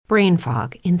brain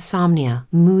fog, insomnia,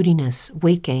 moodiness,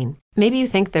 weight gain. Maybe you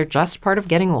think they're just part of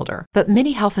getting older, but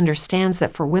MIDI Health understands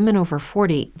that for women over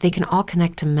 40, they can all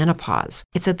connect to menopause.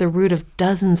 It's at the root of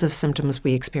dozens of symptoms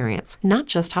we experience, not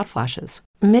just hot flashes.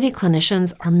 MIDI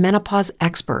clinicians are menopause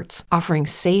experts, offering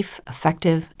safe,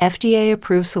 effective,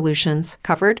 FDA-approved solutions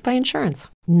covered by insurance.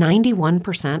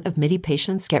 91% of MIDI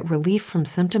patients get relief from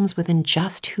symptoms within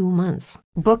just 2 months.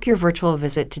 Book your virtual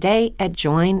visit today at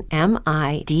joinmidi.com.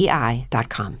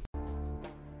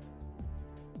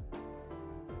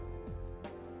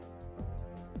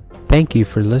 Thank you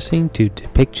for listening to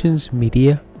Depictions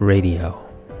Media Radio.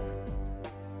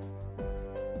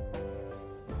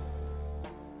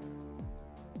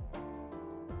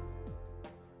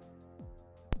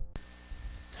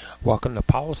 Welcome to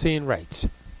Policy and Rights,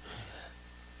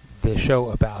 the show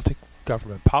about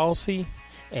government policy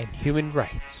and human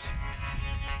rights.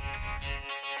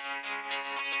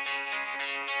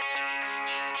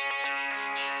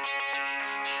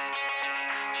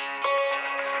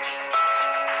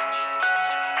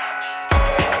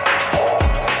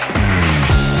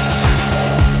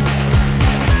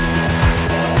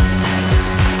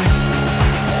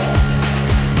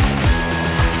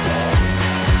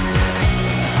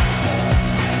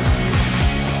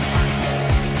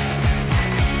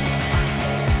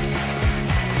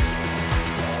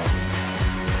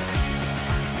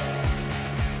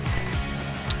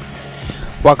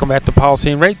 Welcome back to Policy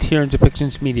and Rights here in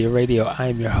Depictions Media Radio. I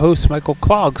am your host, Michael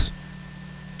Clogs,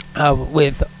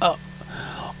 with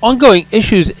ongoing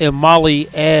issues in Mali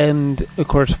and, of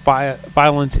course,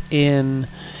 violence in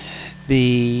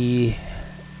the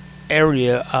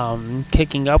area,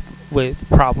 kicking up with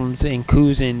problems and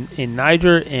coups in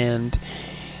Niger and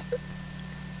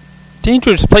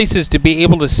dangerous places to be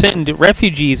able to send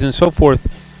refugees and so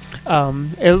forth.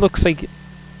 It looks like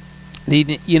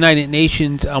the United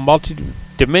Nations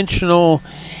multi-dimensional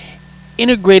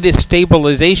integrated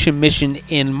stabilization mission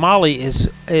in Mali is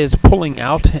pulling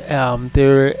out.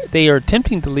 They are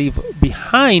attempting to leave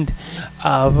behind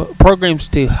programs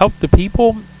to help the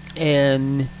people,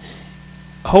 and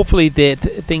hopefully that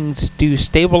things do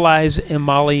stabilize in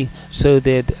Mali so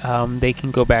that they can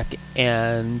go back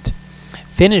and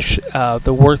finish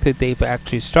the work that they've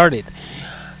actually started.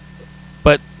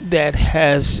 But that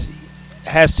has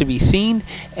to be seen,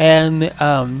 and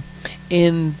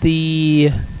in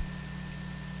the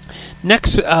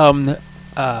next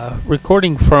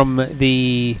recording from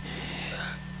the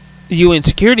UN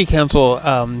Security Council,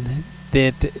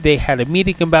 that they had a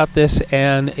meeting about this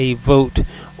and a vote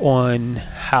on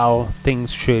how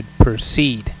things should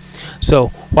proceed. So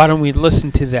why don't we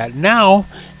listen to that now,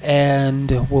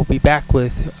 and we'll be back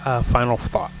with final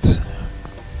thoughts.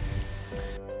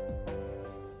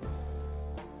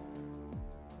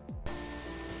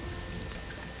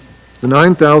 The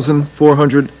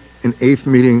 9,408th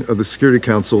meeting of the Security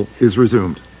Council is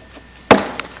resumed.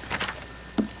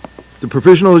 The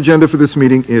provisional agenda for this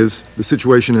meeting is the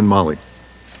situation in Mali.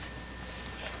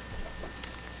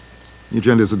 The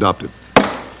agenda is adopted. The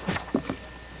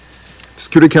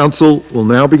Security Council will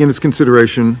now begin its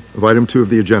consideration of item 2 of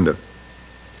the agenda.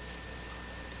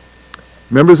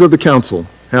 Members of the Council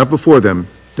have before them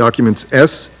documents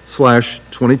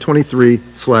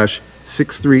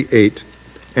S/2023/638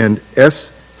 and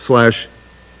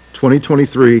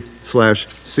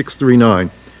S/2023/639,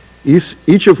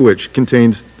 each of which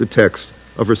contains the text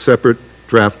of a separate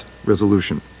draft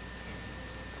resolution.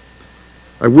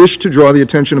 I wish to draw the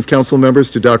attention of Council members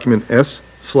to document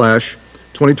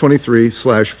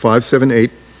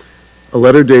S/2023/578, a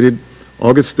letter dated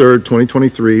August 3rd,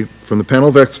 2023, from the panel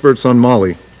of experts on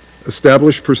Mali,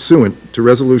 established pursuant to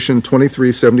Resolution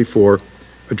 2374,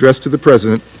 addressed to the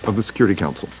President of the Security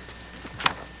Council.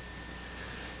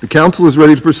 The Council is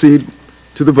ready to proceed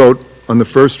to the vote on the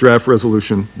first draft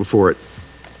resolution before it.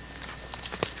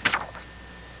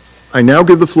 I now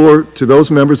give the floor to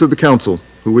those members of the Council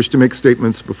who wish to make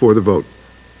statements before the vote.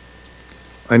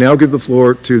 I now give the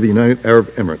floor to the United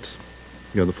Arab Emirates.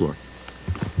 You have the floor.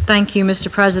 Thank you, Mr.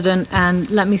 President,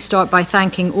 and let me start by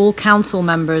thanking all Council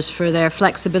members for their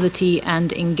flexibility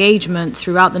and engagement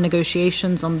throughout the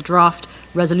negotiations on the draft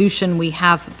resolution we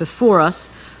have before us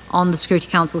on the Security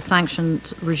Council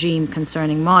sanctions regime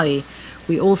concerning Mali.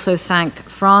 We also thank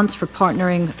France for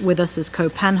partnering with us as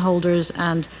co-pen holders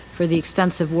and for the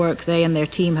extensive work they and their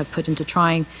team have put into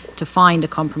trying to find a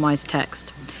compromise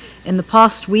text. In the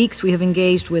past weeks, we have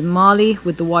engaged with Mali,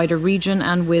 with the wider region,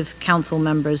 and with Council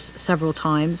members several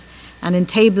times, and in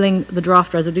tabling the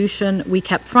draft resolution, we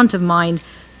kept front of mind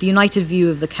the united view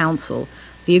of the Council.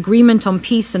 The agreement on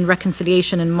peace and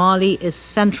reconciliation in Mali is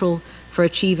central for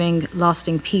achieving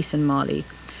lasting peace in Mali.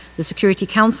 The Security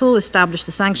Council established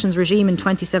the sanctions regime in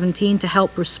 2017 to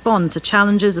help respond to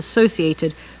challenges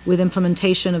associated with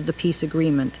implementation of the peace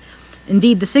agreement.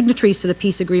 Indeed, the signatories to the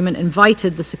peace agreement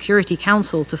invited the Security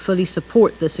Council to fully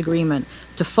support this agreement,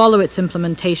 to follow its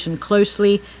implementation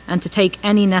closely, and to take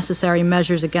any necessary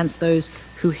measures against those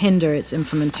who hinder its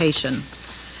implementation.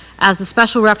 As the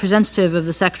Special Representative of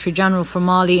the Secretary General for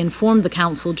Mali informed the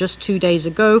Council just 2 days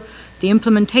ago, the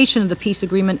implementation of the peace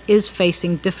agreement is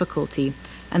facing difficulty,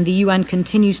 and the UN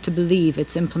continues to believe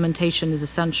its implementation is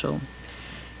essential.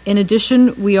 In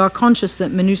addition, we are conscious that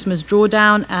MINUSMA's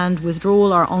drawdown and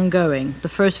withdrawal are ongoing. The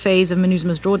first phase of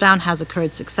MINUSMA's drawdown has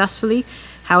occurred successfully.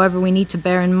 However, we need to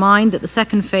bear in mind that the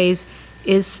second phase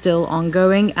is still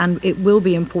ongoing, and it will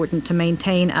be important to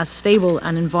maintain as stable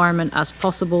an environment as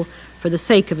possible for the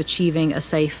sake of achieving a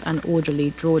safe and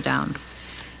orderly drawdown.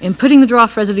 In putting the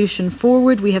draft resolution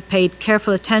forward, we have paid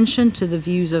careful attention to the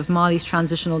views of Mali's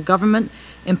transitional government,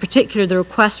 in particular the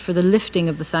request for the lifting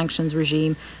of the sanctions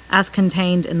regime as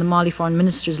contained in the Mali Foreign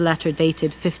Minister's letter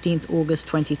dated 15th August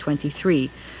 2023.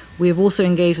 We have also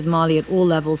engaged with Mali at all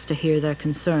levels to hear their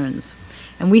concerns.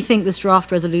 And we think this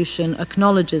draft resolution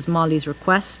acknowledges Mali's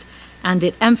request, and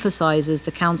it emphasizes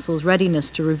the Council's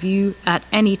readiness to review at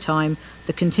any time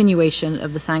the continuation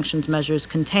of the sanctions measures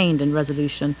contained in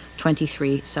Resolution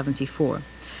 2374.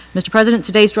 Mr. President,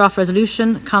 today's draft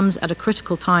resolution comes at a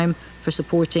critical time for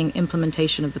supporting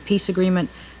implementation of the peace agreement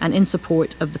and in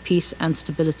support of the peace and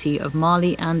stability of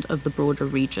Mali and of the broader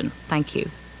region. Thank you.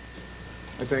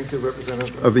 I thank the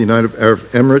representative of the United Arab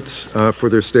Emirates for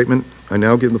their statement. I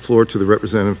now give the floor to the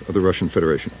representative of the Russian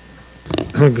Federation.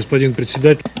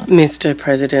 Mr.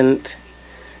 President,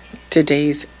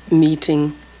 today's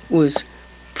meeting was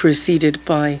preceded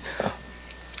by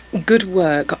good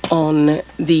work on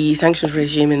the sanctions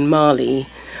regime in Mali,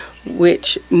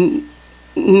 which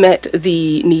met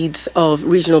the needs of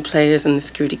regional players and the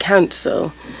Security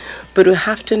Council. But we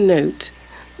have to note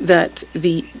that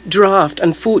the draft,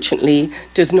 unfortunately,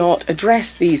 does not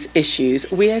address these issues.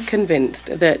 We are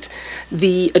convinced that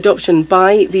the adoption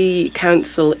by the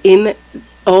Council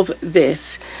of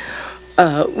this,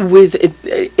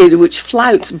 which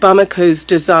flouts Bamako's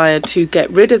desire to get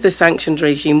rid of the sanctions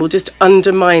regime, will just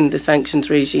undermine the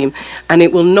sanctions regime, and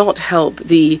it will not help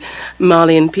the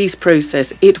Malian peace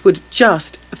process. It would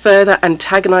just further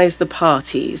antagonize the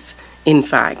parties, in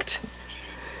fact.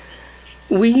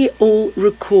 We all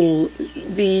recall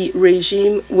the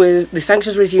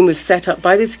sanctions regime was set up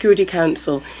by the Security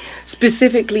Council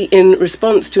specifically in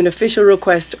response to an official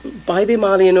request by the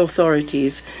Malian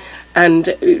authorities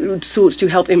and sought to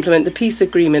help implement the peace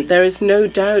agreement. There is no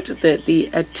doubt that the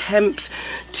attempts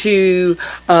to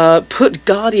put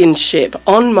guardianship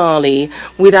on Mali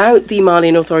without the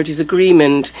Malian authorities'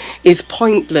 agreement is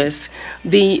pointless.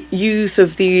 The use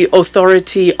of the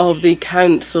authority of the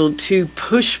Council to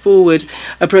push forward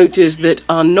approaches that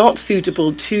are not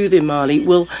suitable to the Mali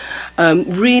will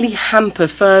really hamper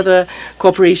further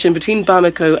cooperation between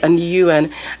Bamako and the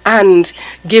UN, and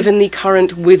given the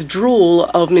current withdrawal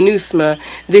of MINUSMA,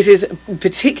 this is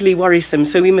particularly worrisome,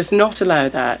 so we must not allow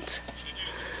that.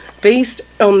 Based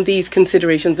on these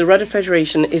considerations, the Russian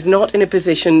Federation is not in a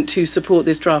position to support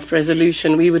this draft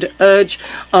resolution. We would urge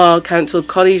our Council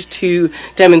colleagues to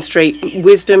demonstrate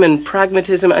wisdom and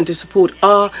pragmatism and to support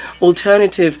our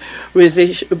alternative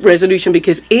resolution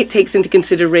because it takes into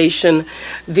consideration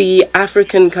the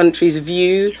African countries'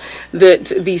 view that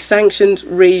the sanctions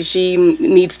regime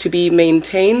needs to be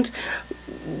maintained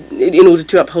in order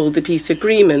to uphold the peace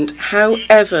agreement.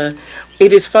 However,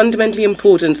 it is fundamentally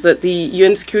important that the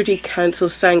UN Security Council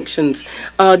sanctions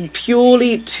are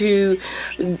purely to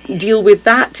deal with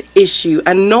that issue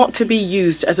and not to be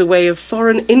used as a way of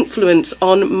foreign influence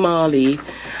on Mali.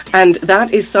 And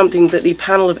that is something that the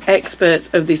panel of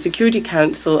experts of the Security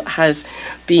Council has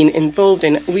been involved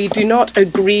in. We do not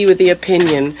agree with the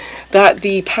opinion that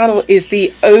the panel is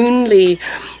the only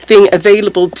thing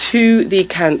available to the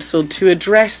Council to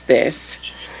address this.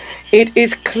 It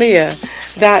is clear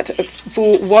that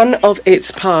for one of its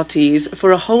parties,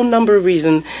 for a whole number of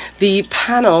reasons, the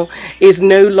panel is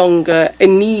no longer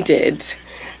needed.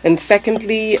 And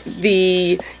secondly,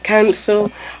 the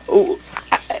Council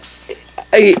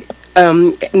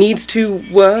needs to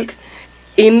work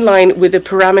in line with the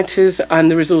parameters and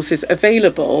the resources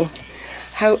available.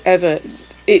 However,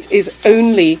 it is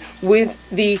only with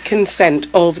the consent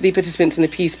of the participants in the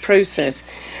peace process.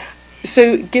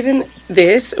 So given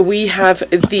this, we have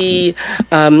the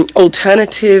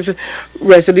alternative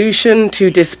resolution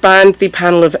to disband the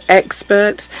panel of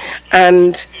experts,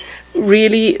 and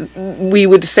really we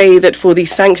would say that for the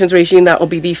sanctions regime that will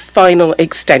be the final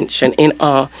extension in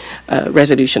our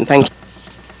resolution. Thank you.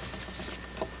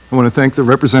 I want to thank the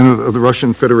representative of the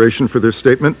Russian Federation for their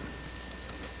statement.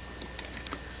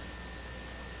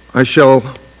 I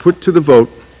shall put to the vote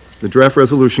the draft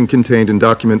resolution contained in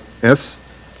document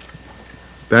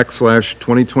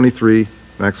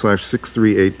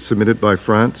S/2023/638 submitted by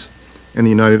France and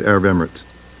the United Arab Emirates.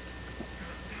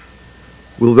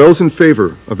 Will those in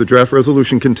favor of the draft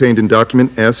resolution contained in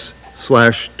document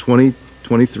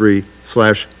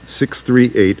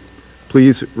S/2023/638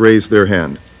 please raise their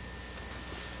hand?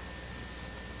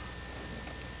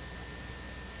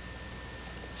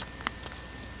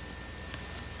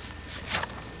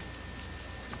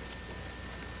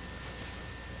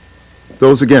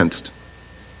 Those against?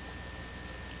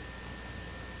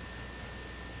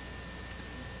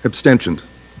 Abstentions?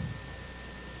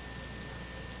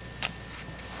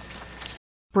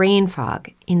 Brain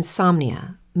fog,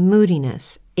 insomnia,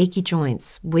 moodiness, achy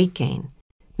joints, weight gain.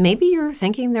 Maybe you're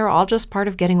thinking they're all just part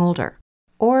of getting older,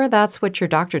 or that's what your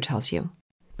doctor tells you.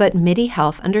 But MIDI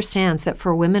Health understands that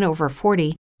for women over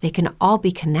 40, they can all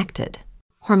be connected.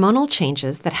 Hormonal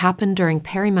changes that happen during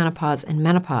perimenopause and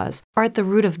menopause are at the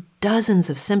root of dozens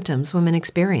of symptoms women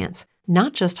experience,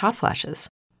 not just hot flashes.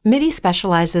 MIDI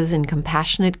specializes in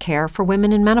compassionate care for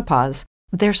women in menopause.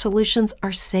 Their solutions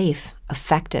are safe,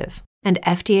 effective, and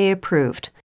FDA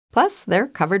approved. Plus, they're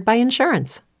covered by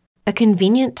insurance. A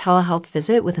convenient telehealth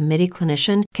visit with a MIDI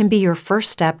clinician can be your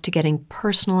first step to getting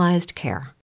personalized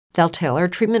care. They'll tailor a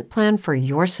treatment plan for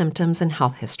your symptoms and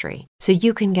health history, so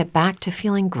you can get back to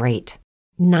feeling great.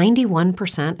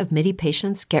 91% of MIDI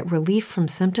patients get relief from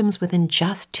symptoms within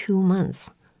just 2 months.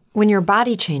 When your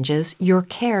body changes, your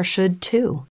care should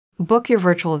too. Book your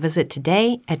virtual visit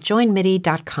today at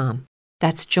joinmidi.com.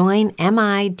 That's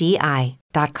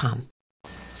joinmidi.com.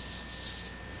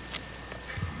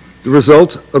 The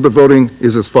result of the voting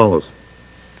is as follows.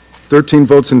 13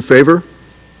 votes in favor,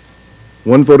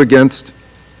 1 vote against,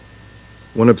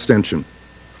 1 abstention.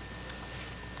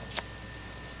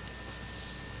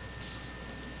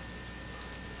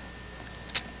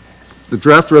 The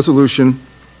draft resolution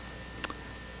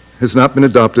has not been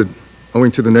adopted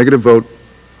owing to the negative vote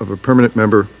of a permanent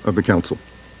member of the Council.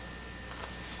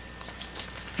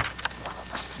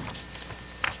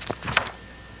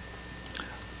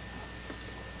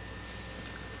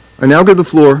 I now give the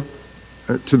floor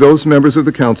to those members of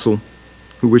the Council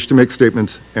who wish to make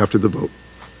statements after the vote.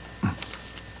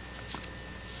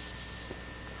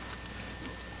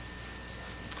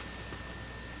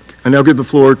 I now give the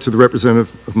floor to the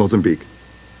representative of Mozambique.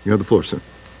 You have the floor, sir.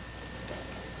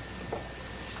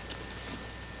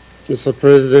 Mr.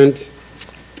 President,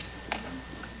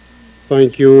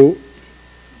 thank you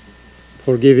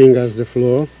for giving us the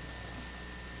floor.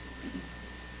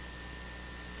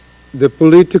 The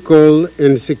political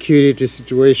and security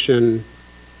situation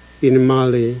in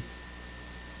Mali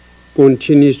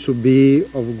continues to be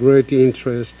of great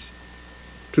interest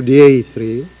to the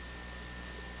A3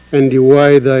 and the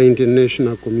wider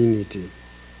international community.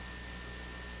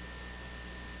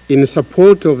 In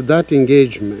support of that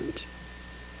engagement,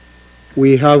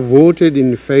 we have voted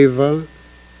in favor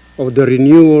of the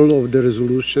renewal of the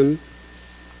resolution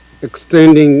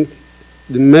extending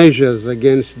the measures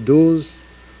against those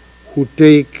who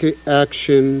take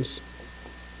actions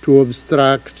to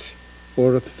obstruct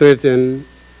or threaten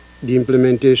the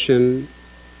implementation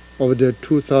of the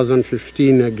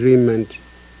 2015 agreement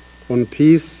on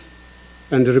peace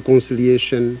and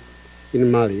reconciliation in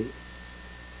Mali.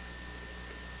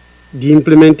 The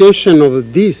implementation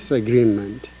of this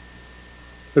agreement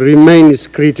remains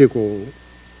critical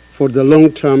for the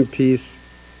long-term peace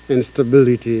and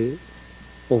stability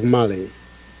of Mali.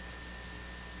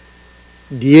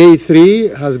 The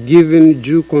A3 has given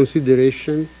due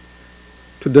consideration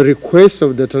to the request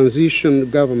of the transition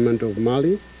government of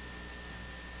Mali,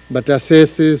 but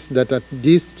assesses that at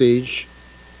this stage,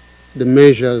 the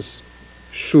measures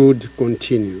should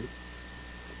continue.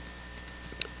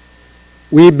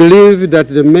 We believe that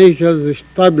the measures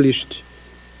established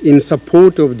in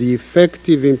support of the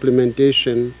effective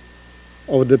implementation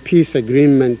of the peace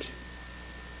agreement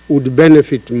would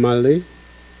benefit Mali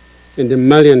and the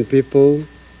Malian people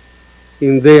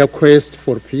in their quest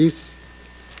for peace,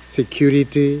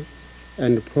 security,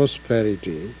 and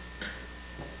prosperity.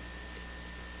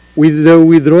 With the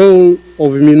withdrawal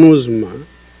of MINUSMA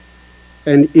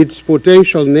and its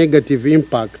potential negative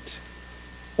impact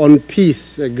on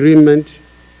peace agreement,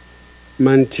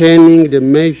 maintaining the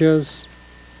measures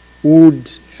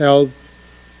would help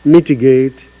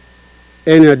mitigate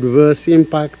any adverse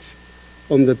impact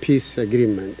on the peace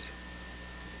agreement.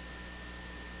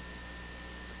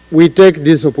 We take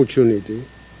this opportunity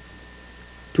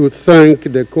to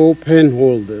thank the co-pen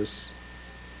holders,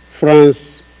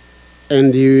 France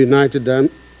and the United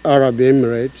Arab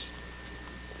Emirates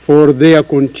for their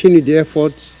continued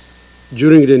efforts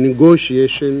during the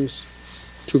negotiations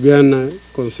to garner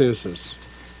consensus.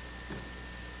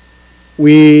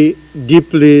 We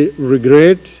deeply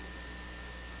regret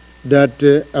that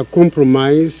a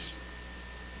compromise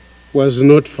was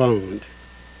not found.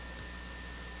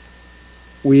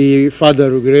 We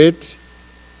further regret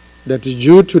that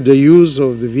due to the use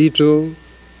of the veto,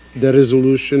 the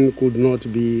resolution could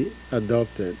not be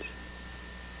adopted.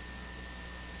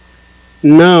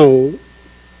 Now,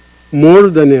 more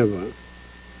than ever,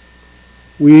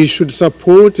 we should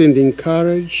support and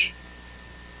encourage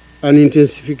an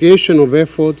intensification of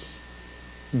efforts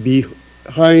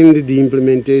behind the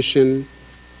implementation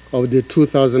of the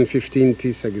 2015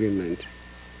 peace agreement.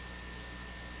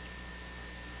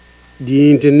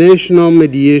 The international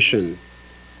mediation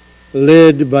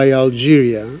led by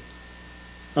Algeria,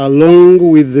 along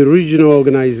with the regional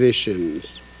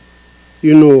organizations,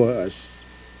 UNOWAS,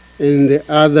 and the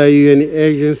other UN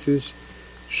agencies,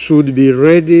 should be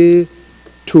ready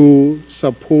to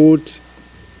support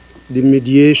the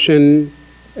mediation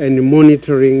and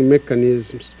monitoring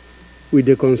mechanisms with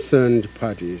the concerned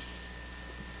parties.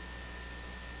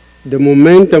 The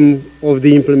momentum of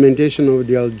the implementation of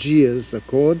the Algiers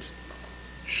Accords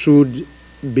should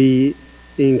be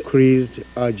increased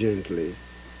urgently.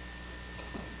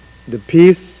 The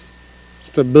peace,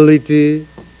 stability,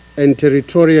 and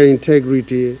territorial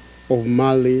integrity of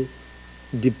Mali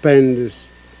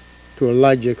depends to a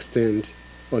large extent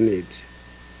on it.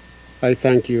 I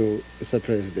thank you, Mr.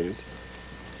 President.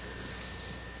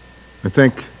 I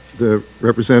thank the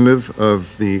representative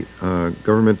of the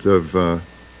government of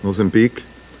Mozambique.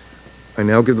 I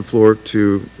now give the floor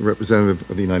to the representative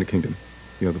of the United Kingdom.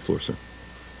 You have the floor, sir.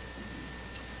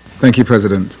 Thank you,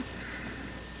 President.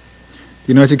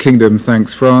 The United Kingdom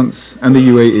thanks France and the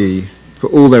UAE for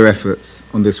all their efforts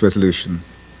on this resolution.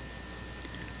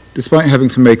 Despite having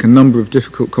to make a number of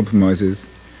difficult compromises,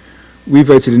 we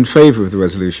voted in favour of the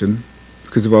resolution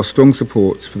because of our strong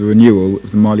support for the renewal of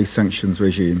the Mali sanctions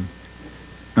regime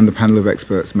and the panel of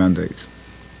experts mandate.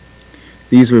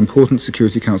 These are important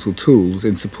Security Council tools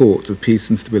in support of peace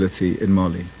and stability in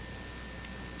Mali.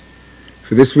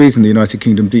 For this reason, the United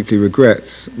Kingdom deeply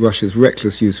regrets Russia's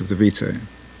reckless use of the veto.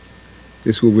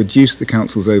 This will reduce the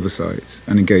Council's oversight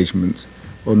and engagement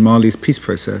on Mali's peace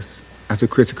process at a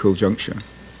critical juncture.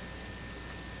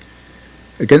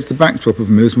 Against the backdrop of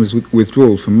MINUSMA's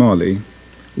withdrawal from Mali,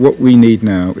 what we need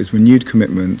now is renewed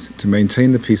commitment to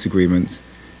maintain the peace agreement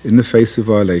in the face of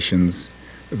violations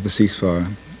of the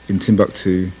ceasefire in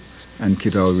Timbuktu and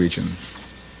Kidal regions.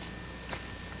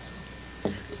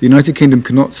 The United Kingdom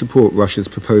cannot support Russia's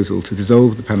proposal to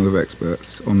dissolve the panel of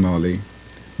experts on Mali,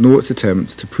 nor its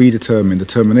attempt to predetermine the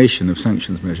termination of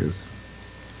sanctions measures.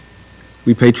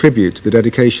 We pay tribute to the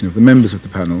dedication of the members of the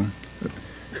panel,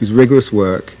 whose rigorous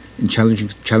work in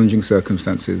challenging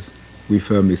circumstances we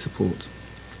firmly support.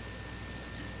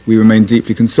 We remain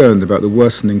deeply concerned about the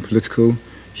worsening political,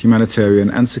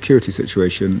 humanitarian and security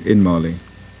situation in Mali.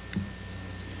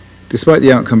 Despite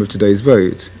the outcome of today's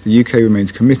vote, the UK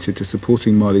remains committed to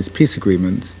supporting Mali's peace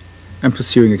agreement and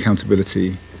pursuing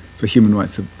accountability for human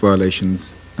rights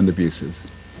violations and abuses.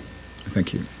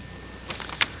 Thank you.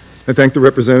 I thank the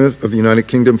representative of the United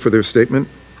Kingdom for their statement.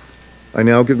 I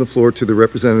now give the floor to the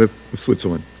representative of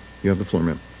Switzerland. You have the floor,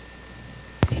 ma'am.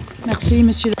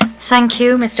 Thank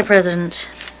you, Mr.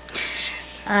 President.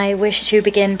 I wish to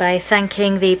begin by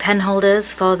thanking the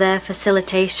penholders for their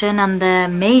facilitation and their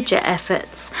major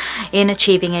efforts in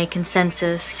achieving a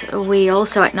consensus. We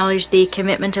also acknowledge the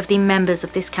commitment of the members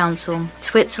of this Council.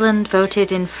 Switzerland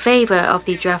voted in favour of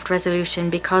the draft resolution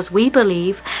because we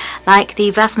believe, like the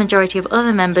vast majority of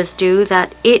other members do,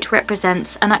 that it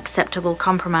represents an acceptable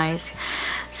compromise.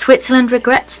 Switzerland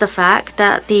regrets the fact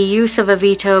that the use of a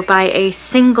veto by a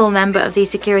single member of the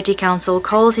Security Council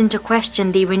calls into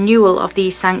question the renewal of the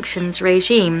sanctions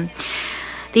regime.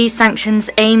 These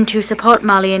sanctions aim to support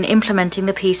Mali in implementing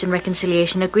the Peace and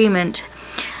Reconciliation Agreement.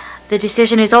 The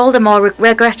decision is all the more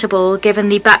regrettable given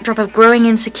the backdrop of growing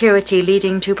insecurity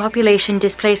leading to population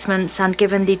displacements and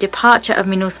given the departure of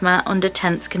MINUSMA under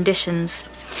tense conditions.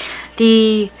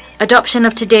 The adoption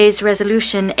of today's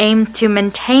resolution aimed to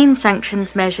maintain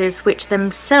sanctions measures which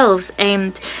themselves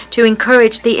aimed to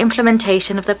encourage the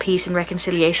implementation of the Peace and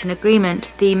Reconciliation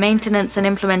Agreement. The maintenance and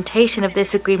implementation of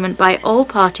this agreement by all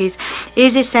parties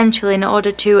is essential in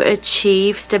order to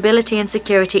achieve stability and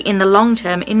security in the long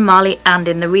term in Mali and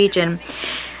in the region.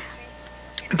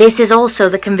 This is also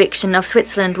the conviction of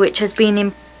Switzerland, which has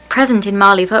been present in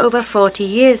Mali for over 40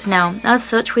 years now. As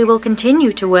such, we will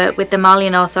continue to work with the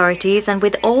Malian authorities and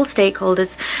with all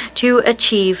stakeholders to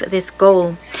achieve this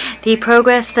goal. The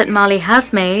progress that Mali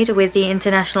has made with the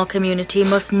international community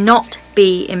must not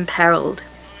be imperiled.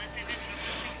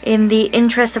 In the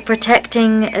interest of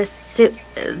protecting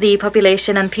the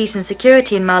population and peace and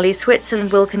security in Mali,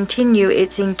 Switzerland will continue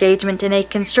its engagement in a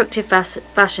constructive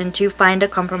fashion to find a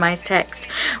compromise text.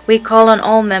 We call on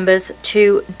all members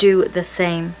to do the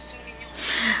same.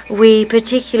 We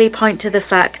particularly point to the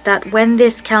fact that when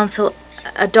this Council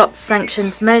adopts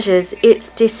sanctions measures, its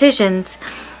decisions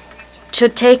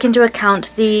should take into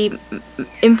account the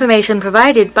information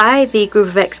provided by the group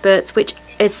of experts which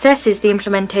assesses the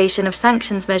implementation of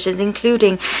sanctions measures,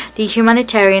 including the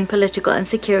humanitarian, political and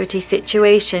security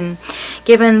situation.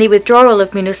 Given the withdrawal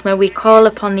of MINUSMA, we call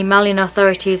upon the Malian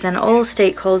authorities and all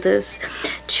stakeholders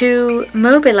to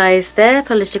mobilize their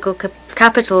political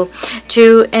capital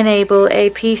to enable a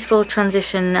peaceful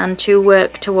transition and to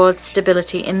work towards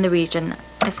stability in the region.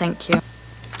 I thank you.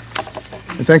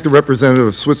 I thank the representative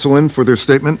of Switzerland for their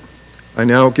statement. I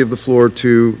now give the floor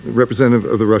to the representative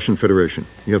of the Russian Federation.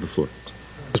 You have the floor.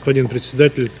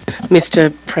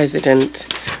 Mr. President,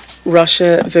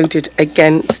 Russia voted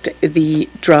against the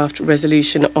draft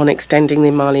resolution on extending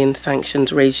the Malian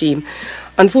sanctions regime.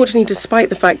 Unfortunately, despite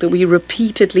the fact that we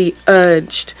repeatedly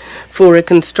urged for a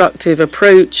constructive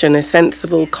approach and a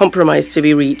sensible compromise to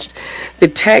be reached, the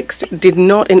text did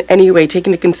not in any way take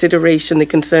into consideration the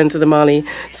concerns of the Mali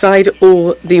side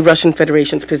or the Russian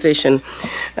Federation's position.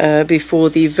 Before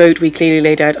the vote, we clearly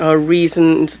laid out our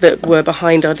reasons that were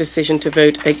behind our decision to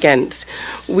vote against.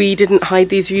 We didn't hide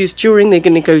these views during the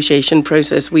negotiation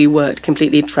process. We worked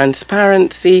completely in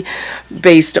transparency,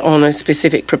 based on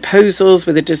specific proposals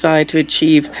with a desire to achieve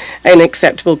an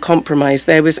acceptable compromise.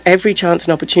 There was every chance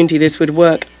and opportunity this would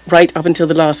work right up until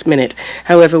the last minute.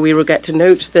 However, we regret to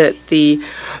note that the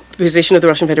position of the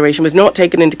Russian Federation was not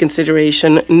taken into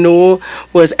consideration, nor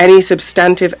was any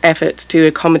substantive effort to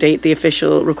accommodate the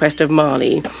official request of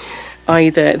Mali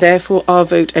either. Therefore, our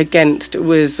vote against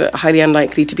was highly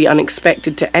unlikely to be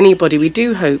unexpected to anybody. We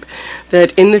do hope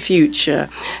that in the future...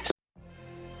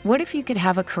 What if you could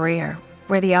have a career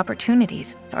where the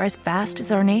opportunities are as vast as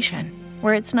our nation,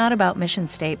 where it's not about mission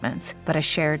statements, but a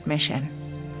shared mission?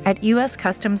 At U.S.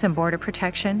 Customs and Border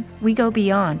Protection, we go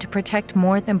beyond to protect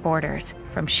more than borders.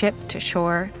 From ship to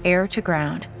shore, air to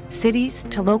ground, cities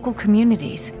to local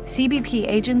communities, CBP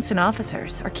agents and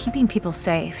officers are keeping people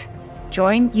safe.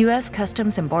 Join U.S.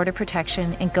 Customs and Border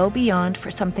Protection and go beyond for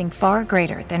something far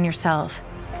greater than yourself.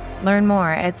 Learn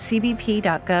more at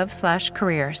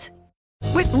cbp.gov/careers.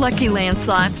 With Lucky Land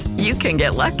Slots, you can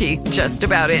get lucky just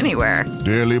about anywhere.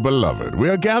 Dearly beloved, we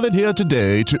are gathered here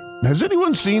today to... Has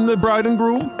anyone seen the bride and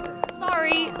groom?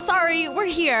 Sorry, we're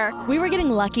here. We were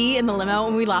getting lucky in the limo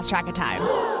and we lost track of time.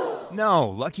 No,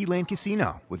 Lucky Land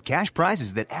Casino, with cash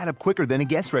prizes that add up quicker than a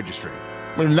guest registry.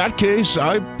 In that case,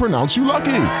 I pronounce you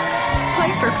lucky.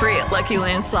 Play for free at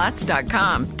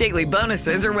LuckyLandSlots.com. Daily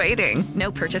bonuses are waiting.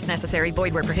 No purchase necessary.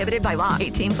 Void where prohibited by law.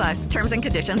 18+. Terms and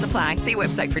conditions apply. See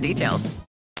website for details.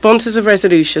 Sponsors of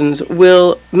resolutions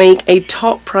will make a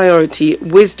top priority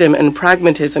wisdom and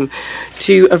pragmatism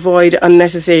to avoid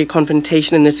unnecessary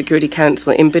confrontation in the Security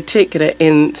Council, in particular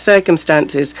in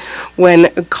circumstances when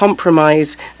a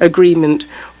compromise agreement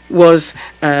was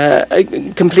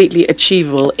completely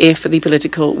achievable if the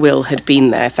political will had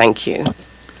been there. Thank you.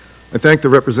 I thank the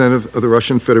representative of the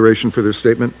Russian Federation for their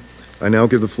statement. I now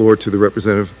give the floor to the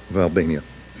representative of Albania.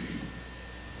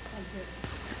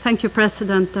 Thank you,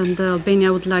 President. And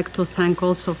Albania would like to thank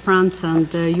also France and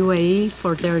the UAE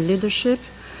for their leadership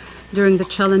during the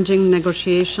challenging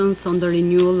negotiations on the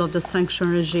renewal of the sanction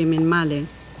regime in Mali.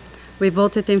 We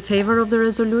voted in favor of the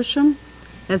resolution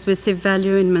as we see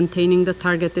value in maintaining the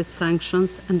targeted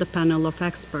sanctions and the panel of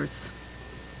experts.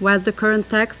 While the current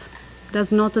text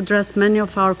does not address many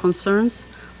of our concerns,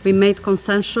 we made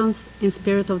concessions in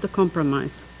spirit of the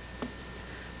compromise.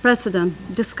 President,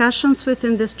 discussions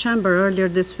within this chamber earlier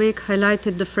this week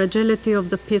highlighted the fragility of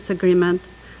the peace agreement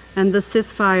and the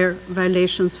ceasefire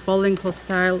violations following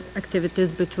hostile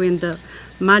activities between the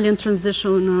Malian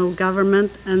transitional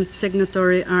government and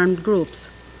signatory armed groups.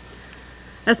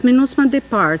 As MINUSMA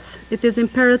departs, it is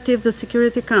imperative the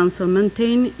Security Council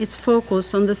maintain its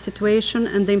focus on the situation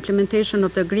and the implementation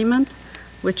of the agreement,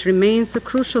 which remains a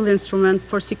crucial instrument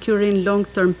for securing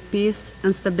long-term peace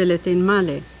and stability in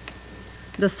Mali.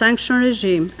 The sanction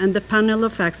regime and the panel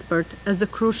of experts has a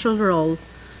crucial role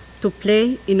to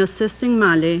play in assisting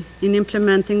Mali in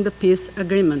implementing the peace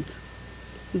agreement.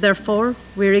 Therefore,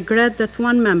 we regret that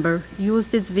one member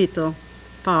used its veto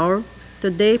power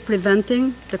today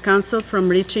preventing the Council from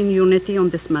reaching unity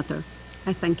on this matter.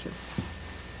 I thank you.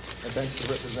 I thank the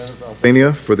representative of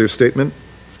Albania for their statement.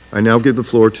 I now give the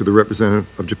floor to the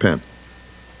representative of Japan.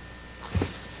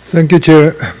 Thank you,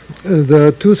 Chair.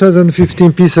 The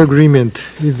 2015 peace agreement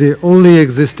is the only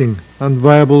existing and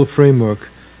viable framework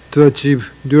to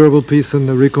achieve durable peace and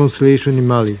reconciliation in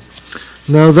Mali.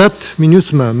 Now that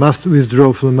MINUSMA must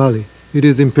withdraw from Mali, it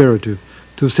is imperative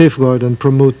to safeguard and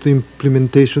promote the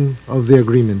implementation of the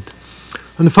agreement.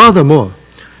 And furthermore,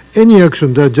 any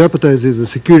action that jeopardizes the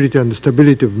security and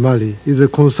stability of Mali is a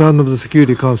concern of the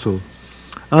Security Council,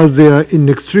 as they are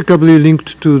inextricably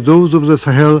linked to those of the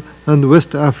Sahel and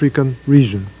West African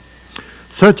region.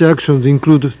 Such actions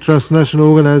include transnational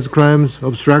organized crimes,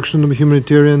 obstruction of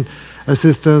humanitarian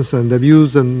assistance, and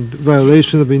abuse and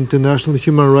violation of international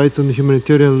human rights and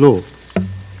humanitarian law.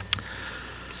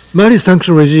 Mali's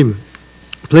sanction regime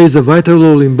plays a vital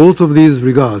role in both of these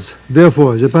regards.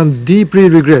 Therefore, Japan deeply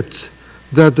regrets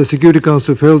that the Security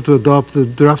Council failed to adopt the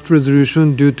draft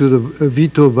resolution due to the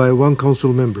veto by one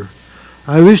Council member.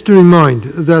 I wish to remind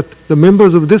that the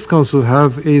members of this Council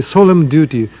have a solemn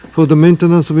duty for the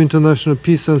maintenance of international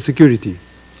peace and security.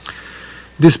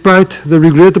 Despite the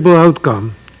regrettable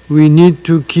outcome, we need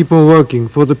to keep on working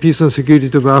for the peace and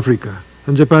security of Africa,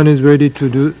 and Japan is ready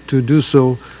to do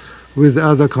so with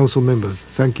other Council members.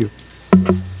 Thank you.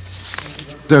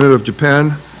 Representative of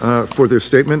Japan for their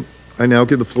statement. I now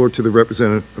give the floor to the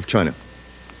representative of China.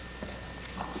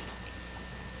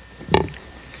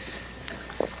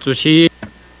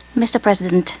 Mr.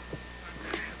 President,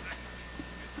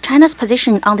 China's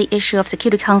position on the issue of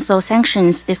Security Council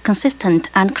sanctions is consistent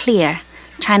and clear.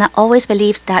 China always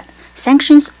believes that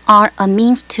sanctions are a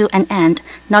means to an end,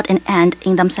 not an end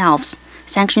in themselves.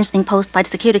 Sanctions imposed by the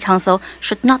Security Council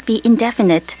should not be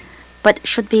indefinite, but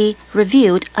should be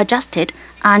reviewed, adjusted,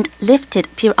 and lifted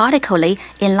periodically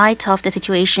in light of the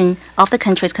situation of the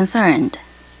countries concerned.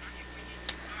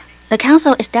 The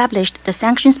Council established the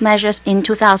sanctions measures in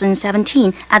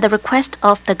 2017 at the request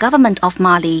of the government of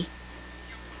Mali.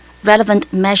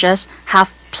 Relevant measures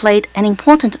have played an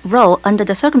important role under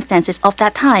the circumstances of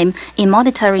that time in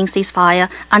monitoring ceasefire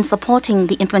and supporting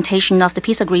the implementation of the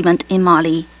peace agreement in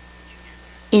Mali.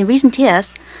 In recent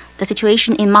years, the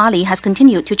situation in Mali has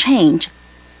continued to change.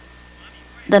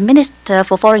 The Minister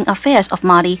for Foreign Affairs of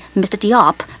Mali, Mr.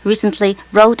 Diop, recently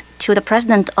wrote to the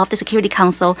President of the Security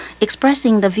Council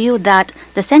expressing the view that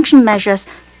the sanction measures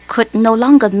could no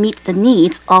longer meet the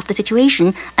needs of the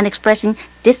situation and expressing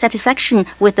dissatisfaction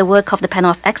with the work of the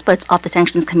panel of experts of the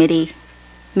Sanctions Committee.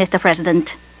 Mr.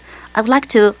 President, I would like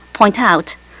to point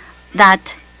out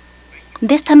that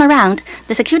this time around,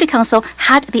 the Security Council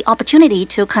had the opportunity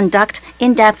to conduct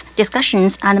in-depth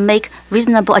discussions and make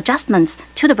reasonable adjustments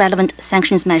to the relevant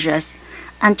sanctions measures.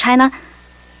 And China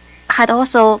had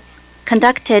also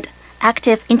conducted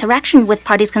active interaction with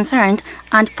parties concerned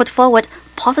and put forward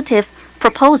positive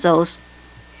proposals,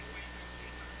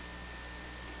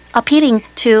 appealing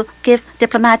to give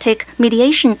diplomatic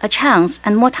mediation a chance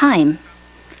and more time.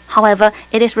 However,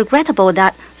 it is regrettable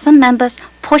that some members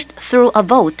pushed through a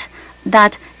vote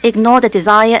that ignored the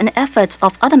desire and efforts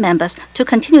of other members to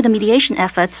continue the mediation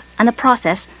efforts and the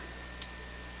process,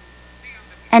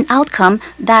 an outcome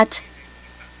that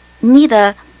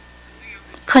neither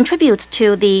contributes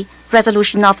to the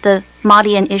resolution of the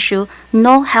Malian issue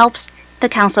nor helps the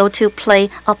Council to play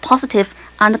a positive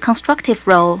and constructive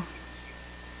role.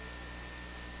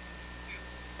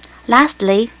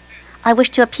 Lastly, I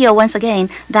wish to appeal once again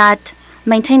that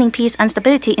maintaining peace and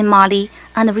stability in Mali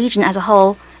and the region as a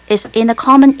whole is in the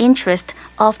common interest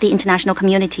of the international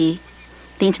community.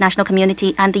 The international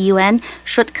community and the UN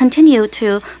should continue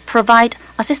to provide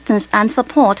assistance and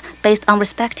support based on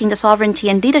respecting the sovereignty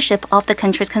and leadership of the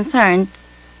countries concerned.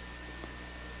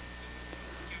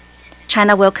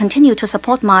 China will continue to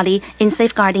support Mali in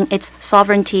safeguarding its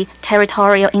sovereignty,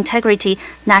 territorial integrity,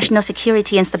 national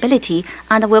security and stability,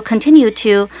 and will continue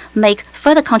to make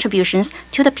further contributions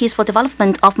to the peaceful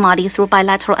development of Mali through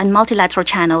bilateral and multilateral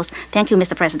channels. Thank you,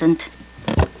 Mr. President.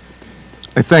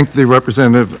 I thank the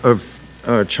representative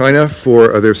of China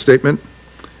for their statement.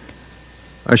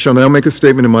 I shall now make a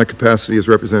statement in my capacity as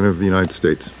representative of the United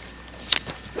States.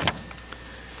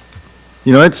 The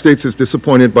United States is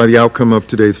disappointed by the outcome of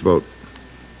today's vote.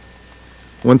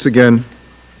 Once again,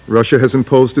 Russia has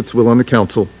imposed its will on the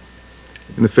Council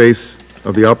in the face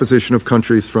of the opposition of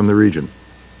countries from the region.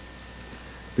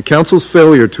 The Council's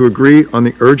failure to agree on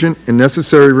the urgent and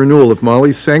necessary renewal of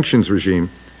Mali's sanctions regime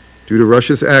due to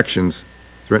Russia's actions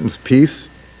threatens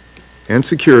peace and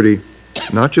security,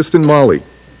 not just in Mali,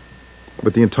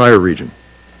 but the entire region.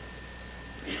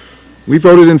 The We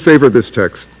voted in favor of this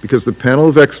text because the panel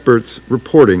of experts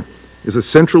reporting is a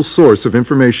central source of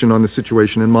information on the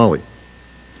situation in Mali.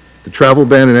 The travel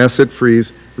ban and asset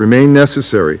freeze remain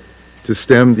necessary to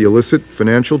stem the illicit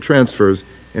financial transfers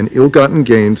and ill-gotten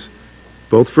gains,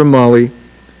 both from Mali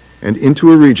and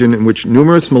into a region in which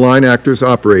numerous malign actors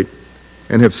operate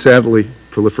and have sadly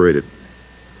proliferated.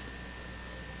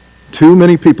 Too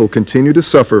many people continue to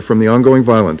suffer from the ongoing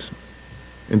violence,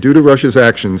 and due to Russia's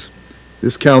actions,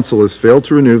 this Council has failed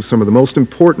to renew some of the most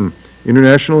important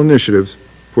international initiatives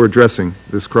for addressing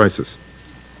this crisis.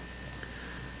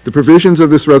 The provisions of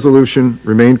this resolution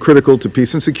remain critical to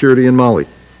peace and security in Mali.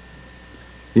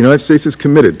 The United States is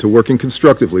committed to working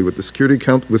constructively with Security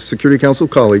Council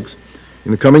colleagues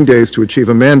in the coming days to achieve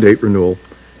a mandate renewal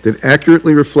that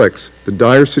accurately reflects the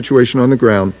dire situation on the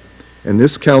ground and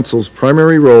this Council's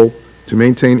primary role to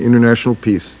maintain international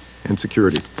peace and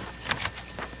security.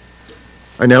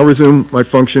 I now resume my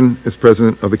function as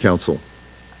President of the Council.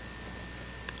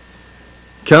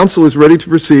 Council is ready to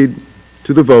proceed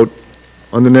to the vote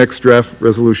on the next draft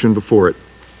resolution before it.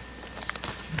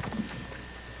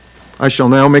 I shall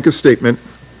now make a statement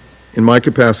in my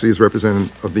capacity as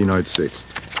representative of the United States.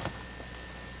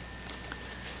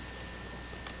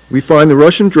 We find the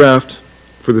Russian draft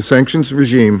for the sanctions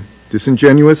regime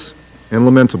disingenuous and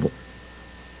lamentable.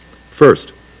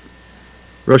 First,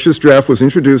 Russia's draft was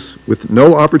introduced with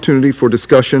no opportunity for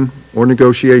discussion or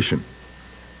negotiation.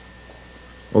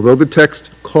 Although the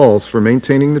text calls for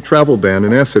maintaining the travel ban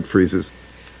and asset freezes,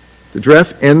 the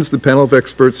draft ends the panel of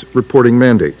experts' reporting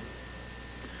mandate.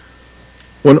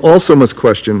 One also must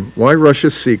question why Russia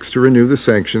seeks to renew the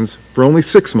sanctions for only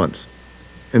 6 months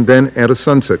and then add a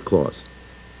sunset clause.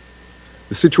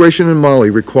 The situation in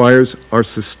Mali requires our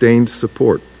sustained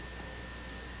support.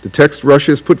 The text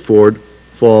Russia has put forward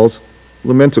falls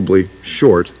lamentably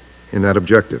short in that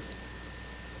objective.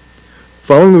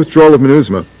 Following the withdrawal of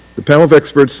MINUSMA, the panel of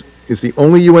experts is the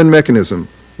only UN mechanism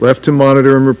left to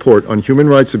monitor and report on human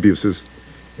rights abuses,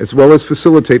 as well as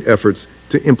facilitate efforts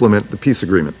to implement the peace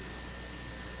agreement.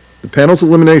 The panel's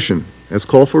elimination, as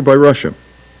called for by Russia,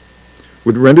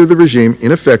 would render the regime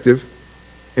ineffective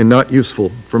and not useful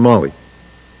for Mali.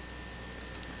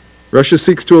 Russia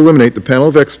seeks to eliminate the panel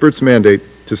of experts' mandate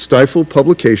to stifle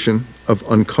publication of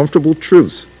uncomfortable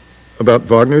truths about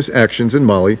Wagner's actions in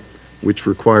Mali, which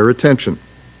require attention.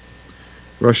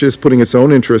 Russia is putting its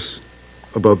own interests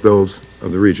above those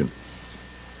of the region.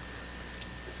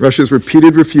 Russia's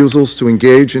repeated refusals to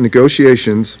engage in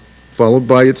negotiations, followed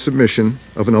by its submission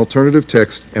of an alternative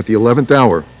text at the 11th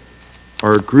hour,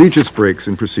 are egregious breaks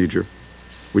in procedure,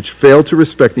 which fail to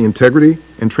respect the integrity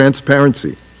and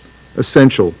transparency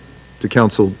essential to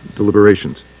Council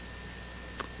deliberations.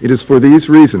 It is for these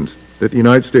reasons that the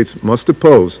United States must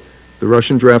oppose the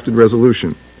Russian drafted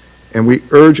resolution, and we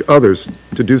urge others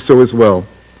to do so as well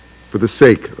for the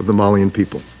sake of the Malian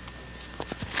people.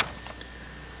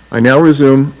 I now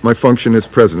resume my function as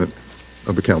President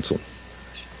of the Council.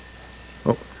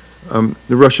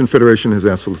 The Russian Federation has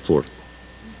asked for the floor.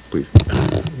 Please.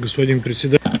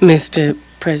 Mr.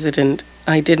 President,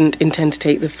 I didn't intend to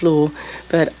take the floor,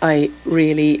 but I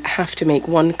really have to make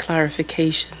one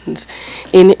clarification.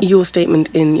 In your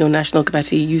statement in your national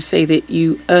capacity, you say that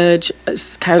you urge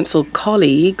Council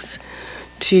colleagues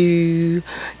to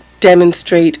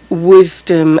demonstrate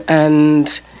wisdom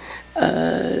and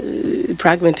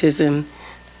pragmatism,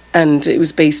 and it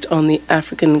was based on the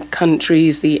African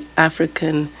countries, the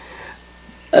African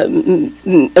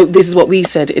this is what we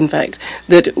said, in fact,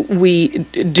 that we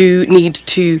do need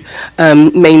to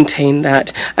maintain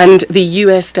that. And the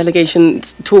US delegation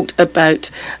talked about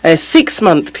a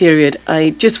 6-month period.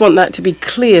 I just want that to be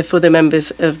clear for the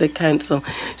members of the Council.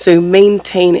 So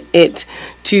maintain it,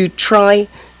 to try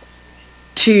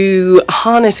to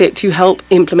harness it to help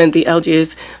implement the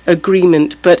Algiers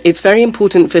agreement, but it's very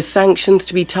important for sanctions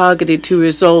to be targeted to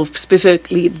resolve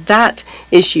specifically that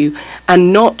issue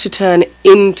and not to turn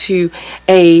into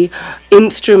a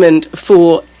instrument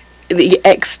for the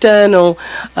external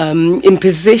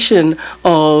imposition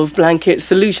of blanket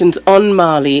solutions on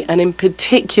Mali, and in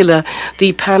particular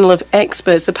the panel of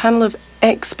experts. The panel of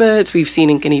experts we've seen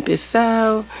in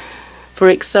Guinea-Bissau, for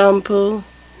example,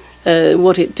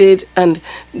 what it did, and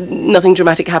nothing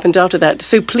dramatic happened after that.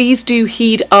 So please do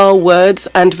heed our words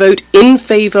and vote in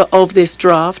favor of this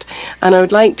draft. And I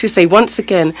would like to say once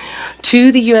again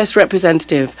to the US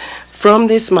representative from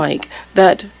this mic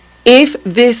that if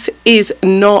this is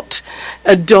not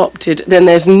adopted, then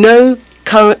there's no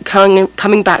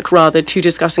coming back to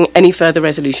discussing any further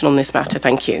resolution on this matter.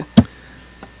 Thank you.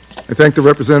 I thank the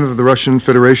representative of the Russian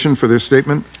Federation for their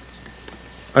statement.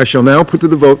 I shall now put to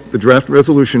the vote the draft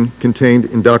resolution contained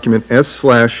in document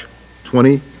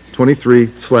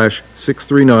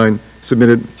S/2023/639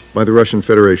 submitted by the Russian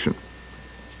Federation.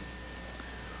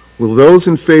 Will those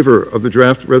in favor of the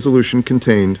draft resolution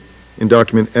contained in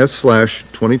document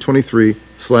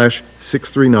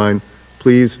S/2023/639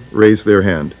 please raise their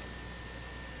hand?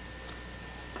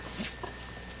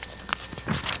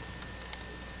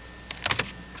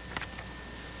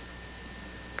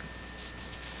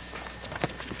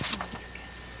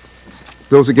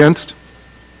 Those against?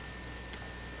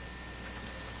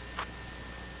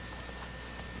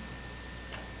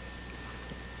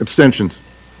 Abstentions?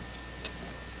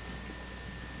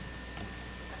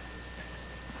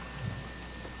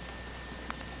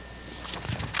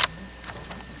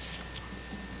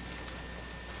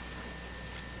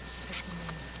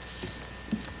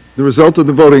 The result of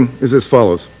the voting is as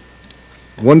follows.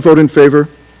 1 vote in favor,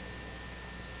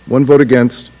 1 vote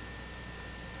against,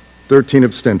 13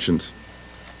 abstentions.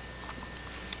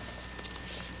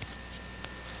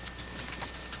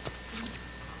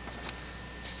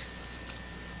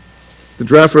 The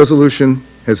draft resolution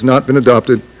has not been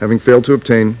adopted, having failed to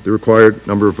obtain the required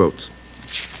number of votes.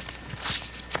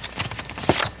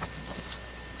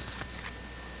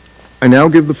 I now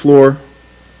give the floor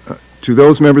to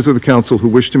those members of the Council who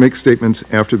wish to make statements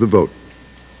after the vote.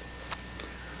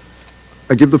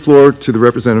 I give the floor to the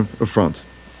representative of France.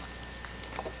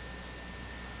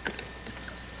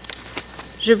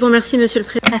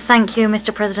 Thank you,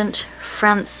 Mr. President.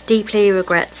 France deeply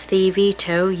regrets the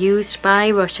veto used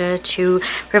by Russia to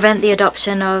prevent the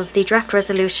adoption of the draft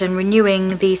resolution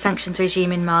renewing the sanctions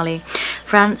regime in Mali.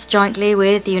 France, jointly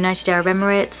with the United Arab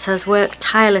Emirates, has worked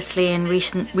tirelessly in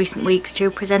recent weeks to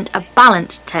present a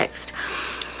balanced text.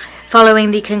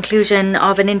 Following the conclusion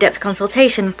of an in-depth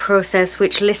consultation process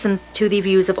which listened to the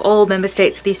views of all member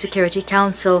states of the Security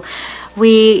Council,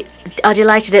 we are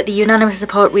delighted at the unanimous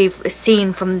support we've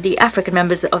seen from the African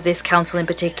members of this council in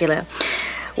particular.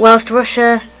 Whilst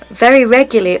Russia very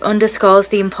regularly underscores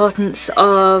the importance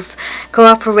of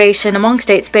cooperation among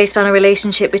states based on a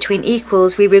relationship between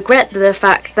equals, we regret the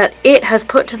fact that it has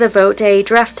put to the vote a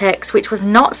draft text which was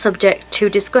not subject to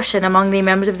discussion among the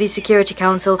members of the Security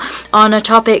Council on a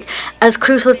topic as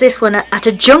crucial as this one, at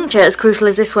a juncture as crucial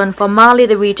as this one for Mali,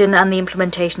 the region, and the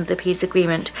implementation of the peace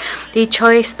agreement. The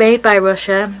choice made by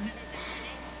Russia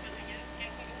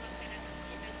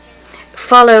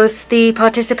follows the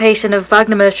participation of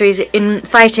Wagner mercenaries in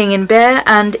fighting in Ber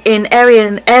and in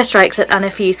airstrikes at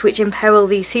Anafis, which imperil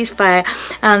the ceasefire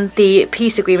and the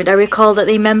peace agreement. I recall that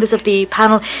the members of the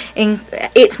panel,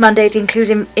 its mandate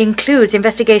includes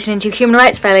investigation into human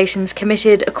rights violations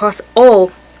committed across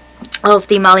all of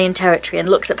the Malian territory and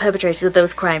looks at perpetrators of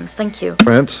those crimes. Thank you.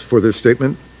 France for their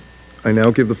statement. I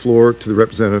now give the floor to the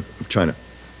representative of China.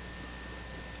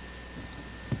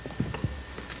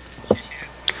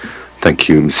 Thank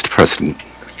you, Mr. President.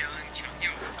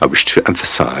 I wish to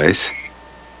emphasize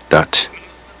that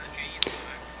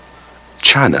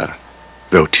China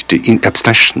voted in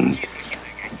abstention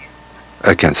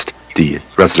against the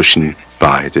resolution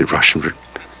by the Russian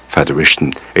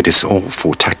Federation. It is all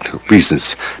for technical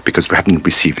reasons because we haven't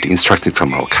received instructions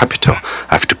from our capital.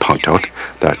 I have to point out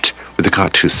that with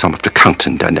regard to some of the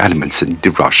content and elements in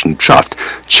the Russian draft,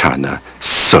 China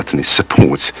certainly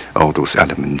supports all those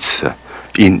elements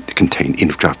contained in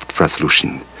the draft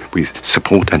resolution. We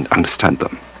support and understand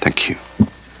them. Thank you.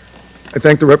 I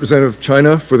thank the representative of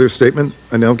China for their statement.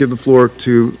 I now give the floor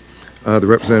to the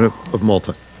representative of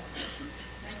Malta.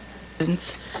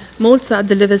 Malta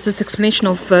delivers this explanation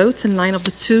of vote in line of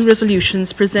the 2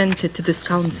 resolutions presented to this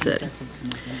Council.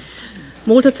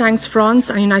 Malta thanks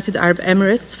France and United Arab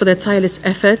Emirates for their tireless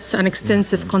efforts and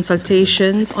extensive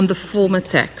consultations on the former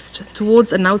text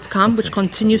towards an outcome which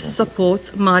continues to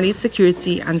support Mali's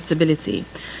security and stability.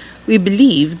 We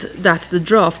believed that the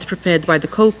draft prepared by the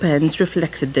co-pens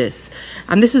reflected this,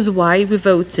 and this is why we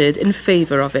voted in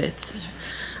favour of it.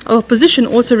 Our position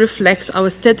also reflects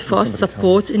our steadfast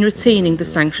support in retaining the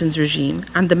sanctions regime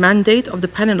and the mandate of the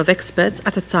panel of experts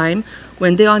at a time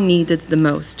when they are needed the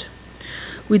most.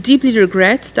 We deeply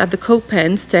regret that the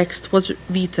co-pens text was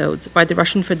vetoed by the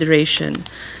Russian Federation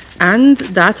and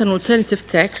that an alternative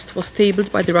text was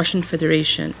tabled by the Russian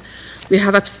Federation. We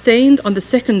have abstained on the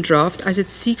second draft as it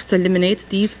seeks to eliminate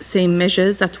these same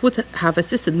measures that would have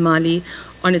assisted Mali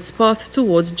on its path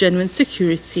towards genuine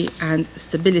security and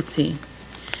stability.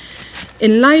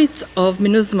 In light of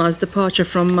MINUSMA's departure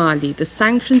from Mali, the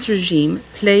sanctions regime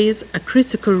plays a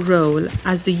critical role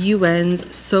as the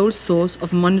UN's sole source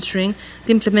of monitoring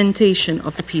the implementation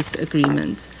of the peace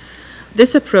agreement.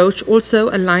 This approach also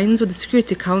aligns with the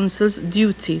Security Council's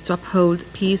duty to uphold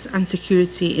peace and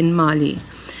security in Mali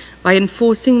by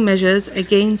enforcing measures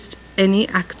against any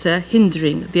actor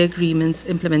hindering the agreement's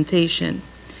implementation.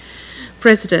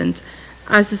 President,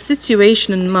 as the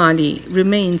situation in Mali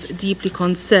remains deeply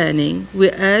concerning, we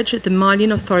urge the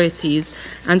Malian authorities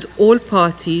and all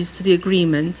parties to the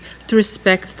agreement to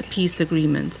respect the peace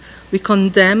agreement. We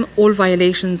condemn all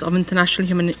violations of international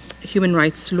human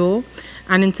rights law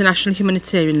and international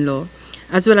humanitarian law,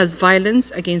 as well as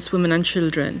violence against women and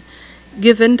children.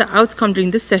 Given the outcome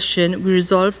during this session, we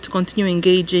resolve to continue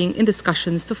engaging in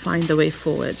discussions to find a way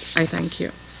forward. I thank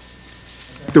you.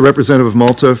 The representative of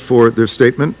Malta for their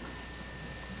statement.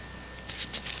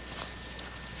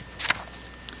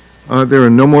 There are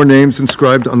no more names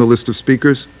inscribed on the list of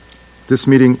speakers. This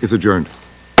meeting is adjourned.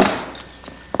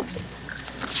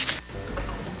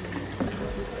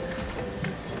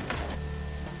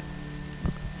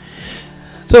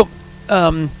 So,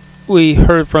 we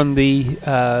heard from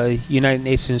the United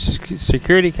Nations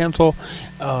Security Council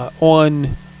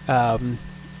on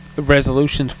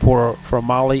resolutions for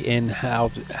Mali and how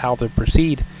to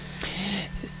proceed.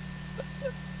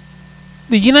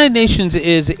 The United Nations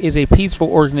is a peaceful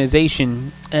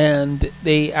organization, and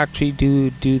they actually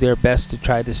do their best to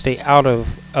try to stay out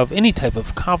of any type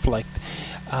of conflict,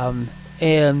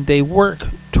 and they work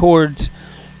towards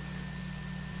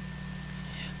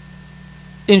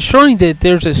ensuring that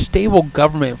there's a stable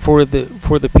government for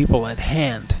the people at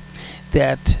hand,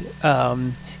 that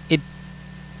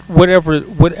whatever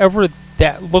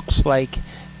that looks like,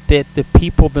 that the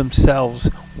people themselves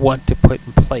want to put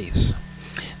in place.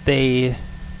 They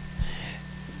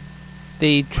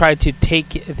try to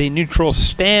take the neutral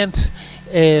stance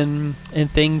and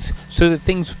things so that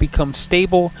things become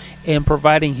stable, and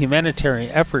providing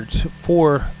humanitarian efforts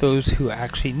for those who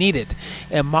actually need it.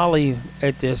 And Mali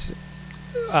at this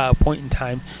point in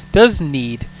time does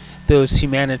need those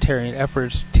humanitarian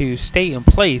efforts to stay in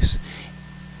place.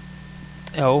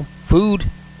 Food,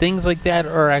 things like that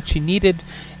are actually needed,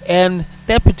 and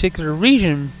that particular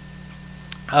region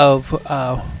of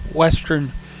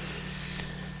Western,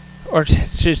 or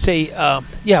should say,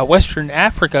 Western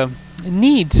Africa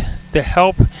needs the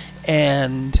help,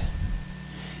 and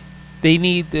they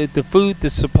need the food, the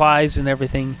supplies, and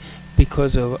everything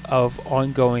because of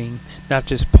ongoing, not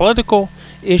just political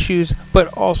issues, but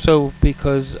also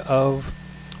because of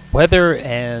weather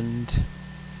and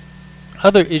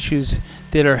other issues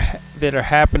that are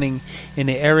happening in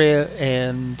the area,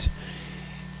 and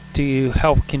to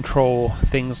help control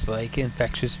things like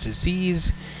infectious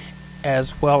disease,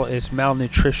 as well as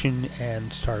malnutrition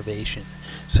and starvation.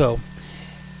 So,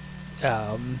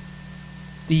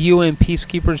 the UN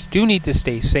peacekeepers do need to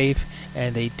stay safe,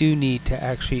 and they do need to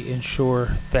actually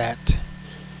ensure that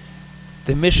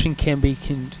the mission can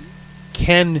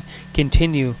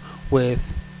continue with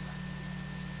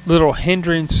little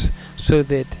hindrance, so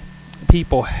that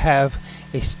people have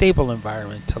a stable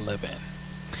environment to live in.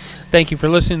 Thank you for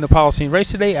listening to Policy and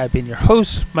Race today. I've been your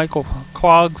host, Michael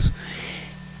Clogs.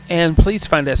 And please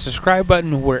find that subscribe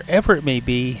button wherever it may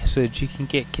be, so that you can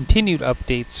get continued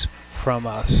updates from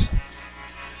us.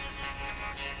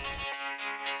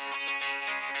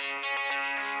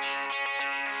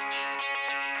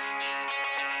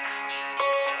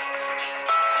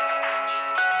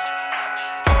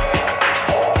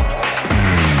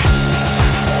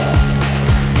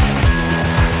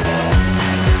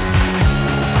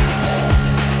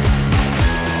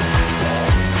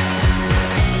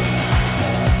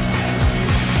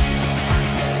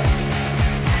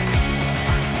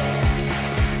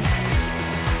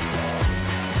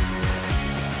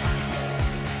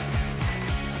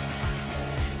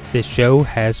 This show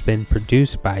has been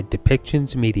produced by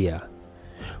Depictions Media.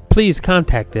 Please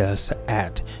contact us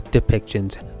at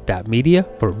depictions.media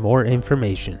for more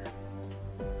information.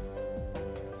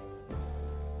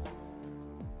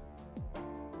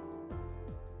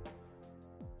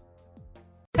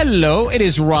 Hello, it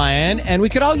is Ryan, and we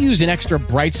could all use an extra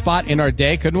bright spot in our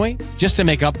day, couldn't we? Just to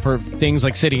make up for things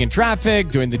like sitting in traffic,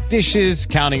 doing the dishes,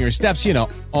 counting your steps,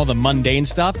 all the mundane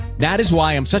stuff. That is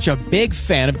why I'm such a big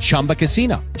fan of Chumba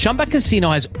Casino. Chumba Casino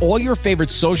has all your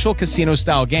favorite social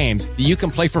casino-style games that you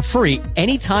can play for free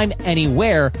anytime,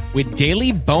 anywhere, with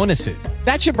daily bonuses.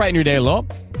 That should brighten your day a little.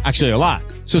 Actually, a lot.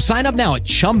 So sign up now at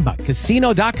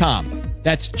ChumbaCasino.com.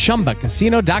 That's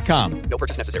ChumbaCasino.com. No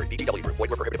purchase necessary. VGW Group.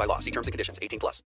 Void where prohibited by law. See terms and conditions. 18+.